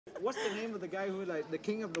what's the name of the guy who like the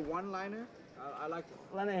king of the one-liner? I like him.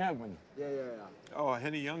 Lenny Hagman. Yeah. Oh,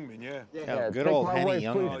 Henny Youngman, yeah. Yeah. Good old Henny Please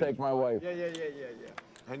Youngman. take my wife. Yeah.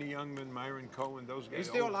 Henny Youngman, Myron Cohen, those guys. He's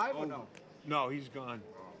still alive or no? No, he's gone.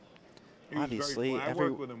 He was very Obviously, funny. I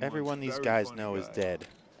worked with him once. everyone these Very guys funny know is guy. dead.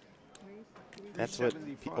 That's what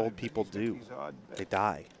 75, old people he's- do. he's odd. They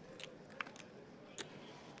die.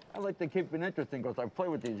 I like to keep it interesting because I play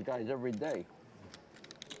with these guys every day.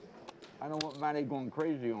 I don't want Matty going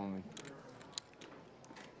crazy on me.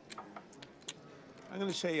 I'm going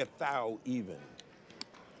to say 1,000 even.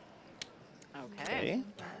 Okay.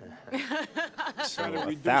 So Trying to a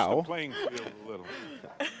reduce thou. the playing field a little.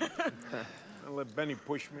 I'll let Benny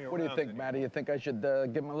push me around. What do you think, Matty? You think I should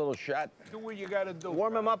give him a little shot? Do what you got to do.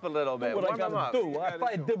 Warm him up a little bit. What I Warm him up. gotta do? If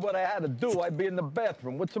I did what I had to do, I'd be in the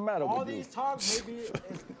bathroom. What's the matter All with you? these talks maybe is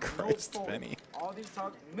Christ, no fault. Benny. All these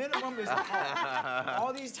talks, minimum is a call.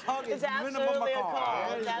 All these talks is It's minimum absolutely a a call. call.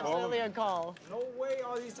 There It's you go. absolutely a call. No way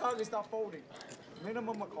all these talks stop folding.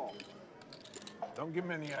 Minimum a call. Don't give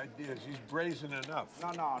him any ideas. He's brazen enough.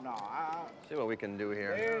 No. See what we can do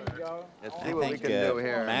here. There you go. Let's I see what we think can do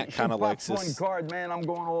here. Matt She kind of pops likes one this, card, man. I'm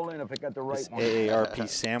going all in if I got the right this one. AARP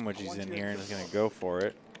sandwich he's in here and is going to go for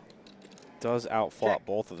it. Does outflop Check.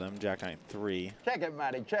 both of them. Jack 9-3. Check it,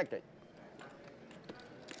 Matty. Check it.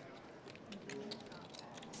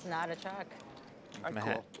 It's not a check.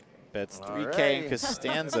 Matt bets All 3K right. and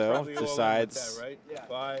Costanzo Probably all in with decides that, right? Yeah.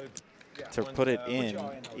 5. to put it in.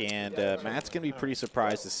 And Matt's going to be pretty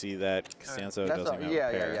surprised to see that Costanzo That's doesn't all. have a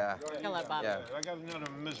Yeah, pair. He'll let Bob. Yeah. I got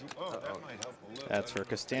another miserable. Oh, that might help a little. That's for We got 2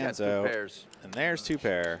 Costanzo. pairs. And there's 2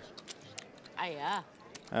 pair. Yeah.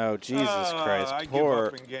 Oh, Jesus Christ. I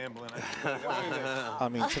Poor. give up in gambling. I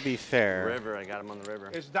mean, to be fair. River. I got him on the river.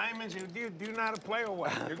 It's diamonds. Do you know how to play or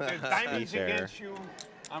what? There's diamonds fair. against you.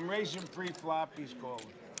 I'm raising pre-flop. He's calling.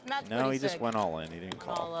 Matt's No, pretty he just sick. went all in. He didn't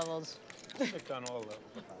All call. levels. Sick on all levels.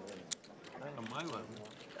 Not on my level.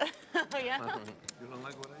 Oh, yeah? You don't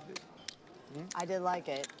like what I did? I did like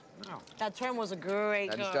it. No. That turn was a great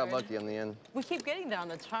I just card. got lucky on the end. We keep getting there on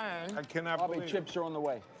the turn. I cannot Bobby, believe chips are on the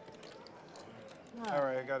way. All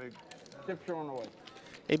right, I got it. Chips are on the way.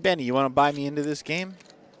 Hey, Benny, you want to buy me into this game?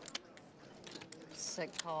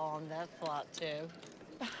 Sick call on that flop, too.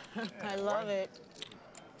 I love it.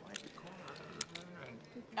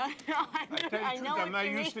 I I know I'm what not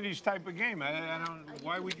you used to mean. these type of game. I don't.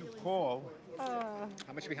 Why would you call? How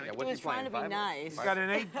much behind? Yeah, He what's was he playing? trying to be 5? nice. He's got an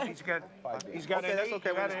 8. He's got Okay, an that's 8.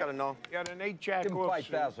 okay. We just gotta know. He got an 8 jack Give him off.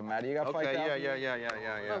 5,000, Matty. You got Okay. 5,000?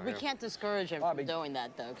 Yeah. But we can't discourage him Bobby. from doing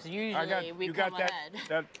that, though, because I usually got. we You come got that. ahead.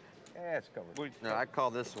 That. Yeah, it's covered. Wait, No, I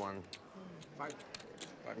call this one.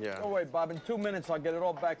 Yeah. Don't worry, Bob. In 2 minutes, I'll get it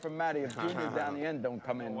all back from Matty if Junior down the end don't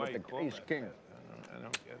come in why with you the call ace that? king. I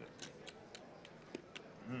don't get it.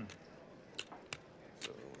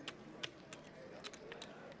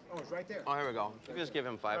 Oh, it's right there. Oh, here we go. You just give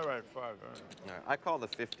him 5. All right, 5. All right. All right. I call the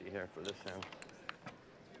 50 here for this hand.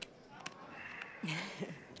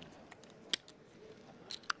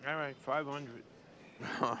 All right, 500.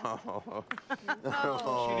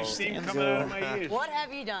 Oh. See the steam coming out of my ears. What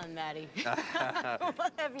have you done, Maddie?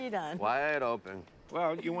 What have you done? Wide open.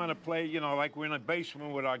 Well, you want to play, you know, like we're in a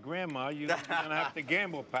basement with our grandma. You're going to have to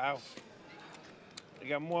gamble, pal. You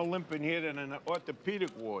got more limp in here than an orthopedic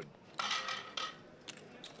ward.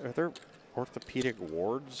 Are there orthopedic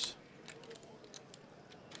wards?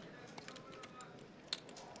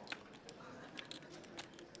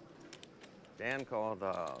 Dan called,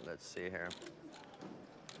 let's see here.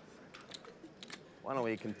 Why don't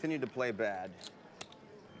we continue to play bad?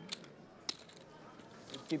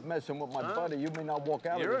 You keep messing with my buddy, you may not walk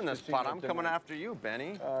out You're of in this casino spot. I'm coming tonight. after you,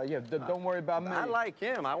 Benny. Yeah, don't worry about me. I like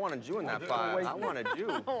him. I wanted you in that pot. wait. I wanted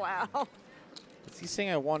you. Oh, wow. Is he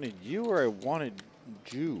saying I wanted you or I wanted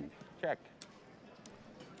Jew? Check.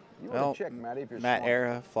 You Well, want to check, Matty, if you're Matt smart.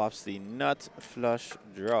 Aara flops the nut flush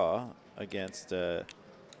draw against Dan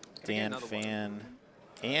another Fan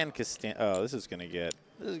and Costanzo. Oh, this is gonna get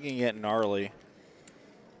gnarly.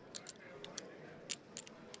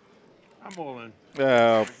 I'm all in.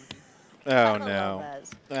 Oh, oh I love no,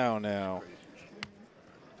 that. oh no.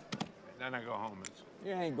 Then I go home. It's,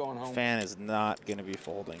 You ain't going home. Fan is not gonna be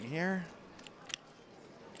folding here.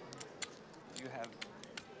 You have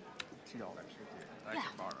 $2 I Yeah.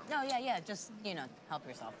 can borrow. No, yeah. Just, you know, help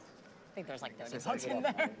yourself. I think there's like 30 Since bucks I in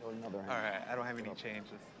get there. Another hand. All right, I don't have any change.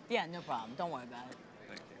 Yeah, no problem. Don't worry about it.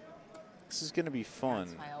 Thank you. This is gonna be fun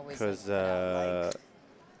That's why I always because like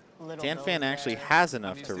Little Dan bills Fan actually there. has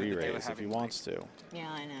enough used to to the day of re-raise if he having wants to.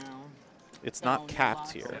 Yeah, I know. It's Don't not capped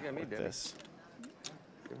lots. here Look at me, with Debbie. this.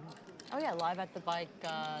 Oh, yeah, live at the bike,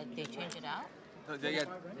 they change it out? No,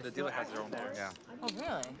 the dealer has their own bar. Yeah. Oh,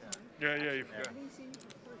 really? Yeah, you forgot.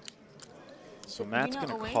 So Matt's You know,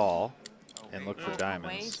 going to Oasis- call and look for Oasis,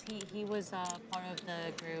 diamonds. he was part of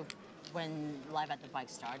the group when Live at the Bike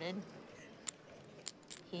started.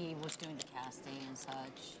 He was doing the casting and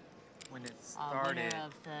such. When it started. Winner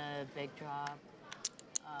of the big drop.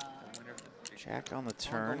 Winner of the big- Jack on the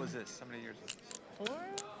How long turn. ago was this? How many years was this? 4,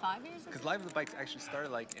 5 years ago? Because Live at the Bikes actually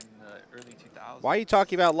started like in the early 2000s. Why are you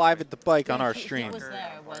talking about live at the bike on our He stream? was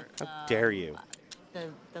there with, How dare you?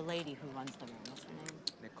 The lady who runs the room. What's her name?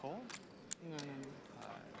 Nicole? No.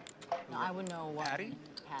 No, I would know what. Patty?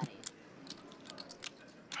 Patty.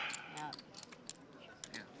 Yeah.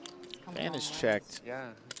 It's come a Fan long is ways. checked. Yeah.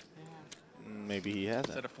 Yeah. Maybe he Is that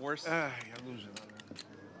hasn't. a force? You're losing.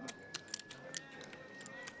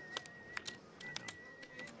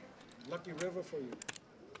 Lucky River for you.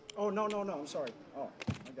 Oh, no, I'm sorry. Oh,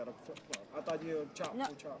 I got a flip. I thought you chopped. No.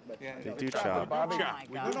 We chopped, but Yeah, They yeah. do chop. Bobby. Oh my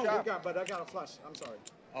We God. no, we got, but I got a flush. I'm sorry.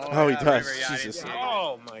 Oh, he yeah, does. River, yeah, I didn't Jesus. see it.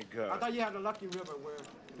 Oh my I God. thought you had a Lucky River where.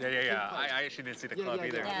 Yeah. I actually didn't see the club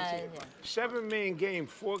either. Yeah, yeah. 7-man game.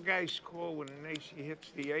 4 guys score when an ace. He hits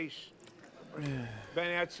the ace. Ben,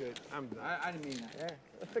 that's it. I'm done. I didn't mean that. Yeah,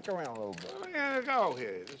 let's stick around a little bit. Oh, yeah, go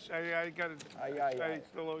here. I got to. Aye. I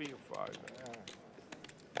still owe you 5.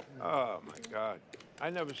 Oh my God. I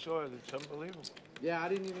never saw it. It's unbelievable. Yeah, I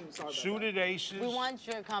didn't even saw that. Suited aces. We want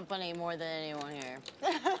your company more than anyone here.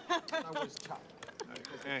 I was chopped.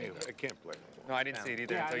 Anyway, I can't play. No, I didn't see it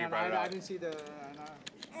either Yeah, until you no, brought it I up. didn't see the.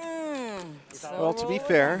 Well, to be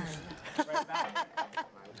fair,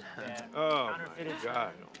 Oh my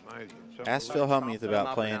God Almighty. It's ask Phil unbelievable. Hellmuth about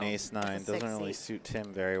up playing and out. ace-9. It's a Doesn't really 6-8. suit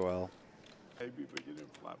Tim very well. Maybe, but you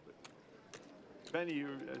didn't flop it. Benny, you're.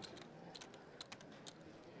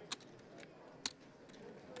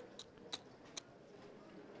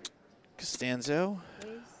 Costanzo,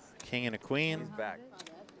 king and a queen, He's back.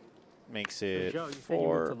 makes it Joe, you said you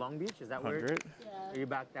moved to 400. Long Beach? Is that where? Are you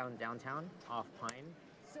back downtown off Pine?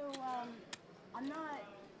 So,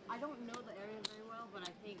 I don't know the area very well, but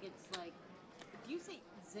I think it's like, do you say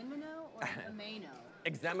Zimino or Ameno?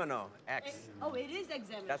 Examino, X. Oh, it is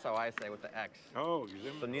Examino. That's how I say with the X. Oh,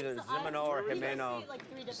 So neither So I- Zimino or you guys say Jimeno it like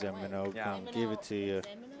 3 different ways. Zemino, Yeah. come give it to you.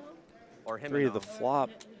 Zemino? or Jimeno. 3 of the flop.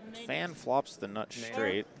 Fan flops the nut Jimeno.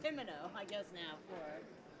 straight, Jimeno, I guess now for.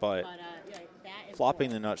 but Yeah, that is flopping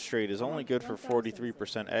four. the nut straight is only good for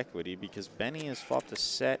 43% equity because Benny has flopped a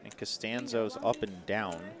set and Costanzo's up and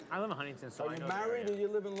down. I live in Huntington, so Are I you know the married or area. you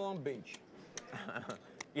live in Long Beach?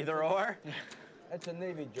 Either or. That's a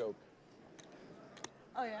Navy joke.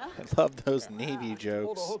 Oh, yeah? I love those Navy All the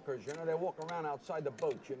jokes. hookers, you know, they walk around outside the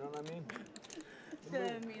boat, you know what I mean?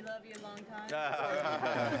 Me love you a long time.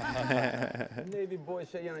 The Navy boys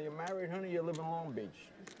say, you know, you're married, honey, you live in Long Beach.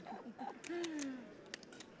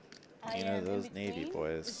 I You know, am in those Navy between?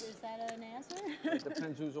 boys. Is that an answer? It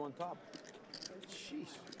depends who's on top.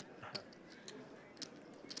 Jeez.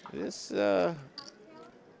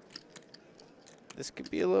 This could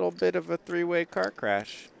be a little bit of a 3-way car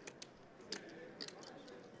crash.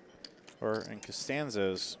 Or in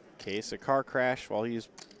Costanzo's case, a car crash while he's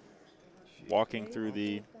walking through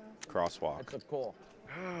the crosswalk. That's a call.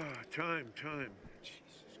 Time.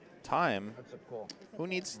 Time? That's a call. Who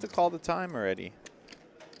needs to call the time already?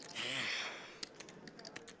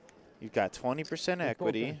 You've got 20% We're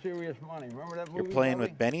equity. talking serious money. Remember that movie? You're playing Bobby?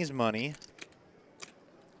 with Benny's money.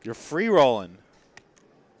 You're free rolling.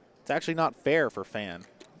 It's actually not fair for Fan.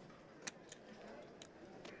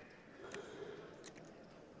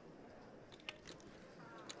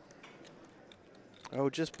 Oh,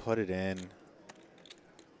 just put it in.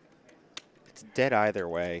 It's dead either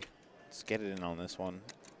way. Just get it in on this one.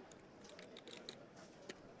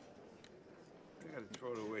 I gotta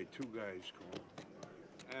throw it away. 2 guys come on.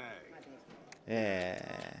 Hey.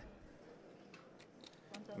 Yeah.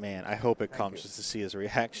 Man, I hope it comes just to see his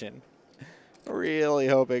reaction. Really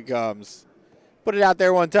hope it comes. Put it out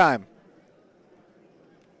there one time.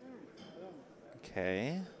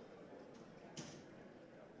 Okay.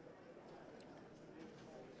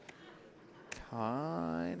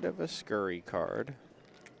 Kind of a scurry card.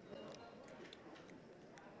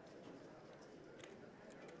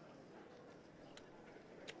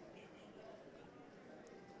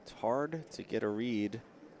 It's hard to get a read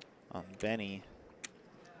on Benny.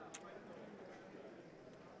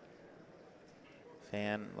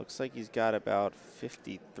 Fan looks like he's got about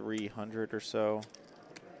 5,300 or so.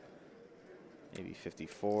 Maybe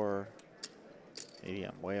 54. Maybe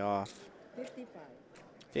I'm way off. 55.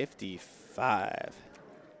 55.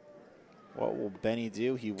 What will Benny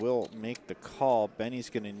do? He will make the call. Benny's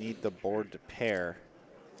going to need the board to pair.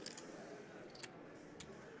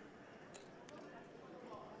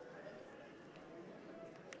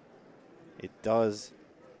 It does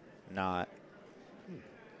not.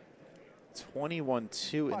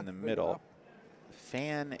 21-2 in the middle.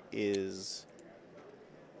 Fan is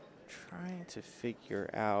trying to figure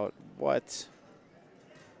out what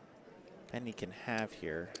Benny can have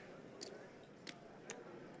here.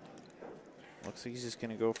 Looks like he's just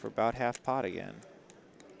going to go for about half pot again.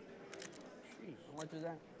 How much is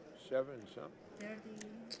that? 7 something.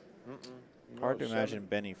 Hard to imagine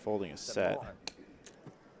Benny folding a set.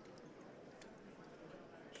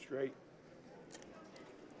 Straight.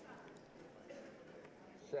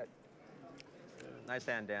 Set. Nice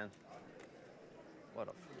hand, Dan. What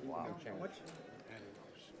a flop.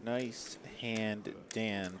 Nice hand,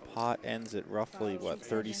 Dan. Pot ends at roughly, what,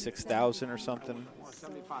 36,000 or something?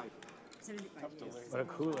 75. What a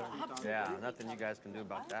cooler. Yeah, nothing you guys can do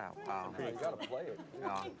about that. Wow. You gotta play it.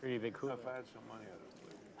 Yeah. Pretty big cooler. I've had some money out of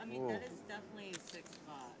it. I mean, that is definitely 6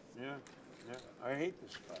 spots. Yeah, yeah. I hate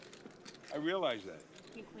this spot. I realize that.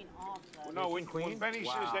 King queen off. Well, no, when Benny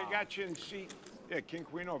says they got you in seat, yeah, king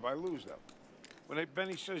queen off. I lose though. When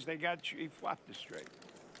Benny says they got you, he flopped it straight.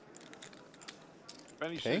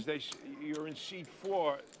 Benny says you're in seat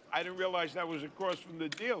 4. I didn't realize that was across from the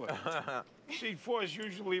dealer. Seat 4 is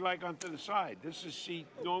usually like onto the side. This is seat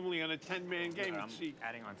normally on a 10-man game. It's seat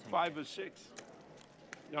Adding on 10. 5 or 6.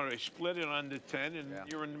 You know, they split it on the 10, and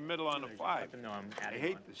you're in the middle on the 5. No, I'm I adding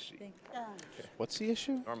hate on. this seat. What's the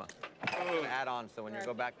issue? Norma, add on, so when you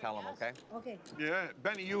go back, tell him, okay? Okay. Yeah,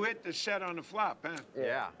 Benny, you hit the set on the flop, huh?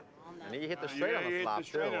 Yeah. And you hit the straight on you the hit flop, the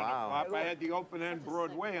straight too. on the Wow. flop. I had the open end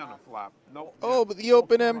Broadway on the flop. Nope. Oh, but the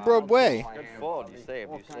open end Broadway. Good fold. You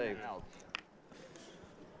saved. You saved.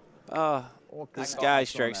 This guy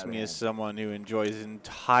strikes me as someone who enjoys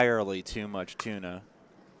entirely too much tuna.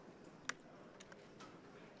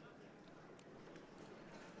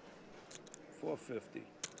 $450.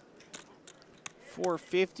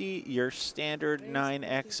 $450, your standard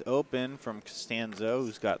 9X open from Costanzo,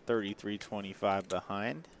 who's got 33.25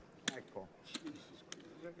 behind. Cool.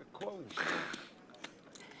 Like a calling.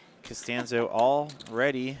 Costanzo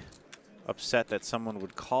already upset that someone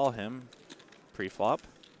would call him pre-flop.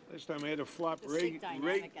 Last time I had a flop, The seat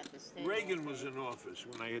dynamic at this table. Reagan was in office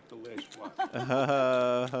when I hit the last flop.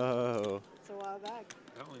 Oh. It's a while back.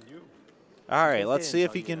 Telling you. All right, let's see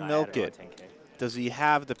if he can milk it. Does he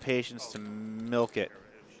have the patience to milk it?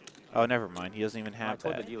 Oh, never mind. He doesn't even I have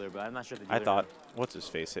told that. the dealer, but I'm not sure the dealer. I thought, what's his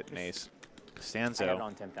face hit an ace? I had it Costanzo,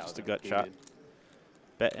 on 10,000. just a gut He shot. did.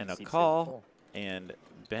 Bet and a Seat call, and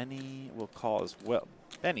Benny will call as well.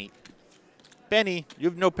 Benny, you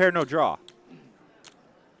have no pair, no draw.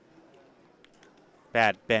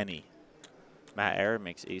 Bad Benny. Matt Aara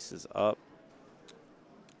makes aces up.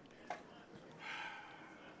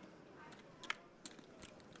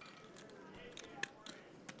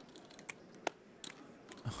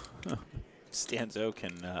 Stanzo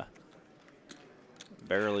can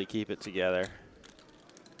barely keep it together.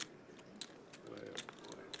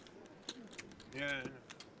 Yeah.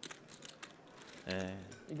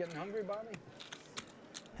 You getting hungry, Bobby?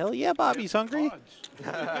 Hell yeah, Bobby's hungry.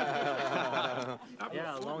 Yeah,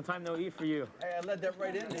 a long time no eat for you. Hey, I led that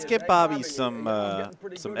right in. Let's get Bobby some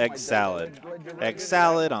egg salad. Egg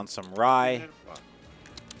salad on some rye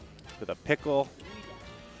with a pickle.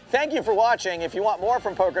 Thank you for watching. If you want more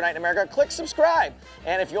from Poker Night in America, click subscribe.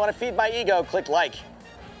 And if you want to feed my ego, click like.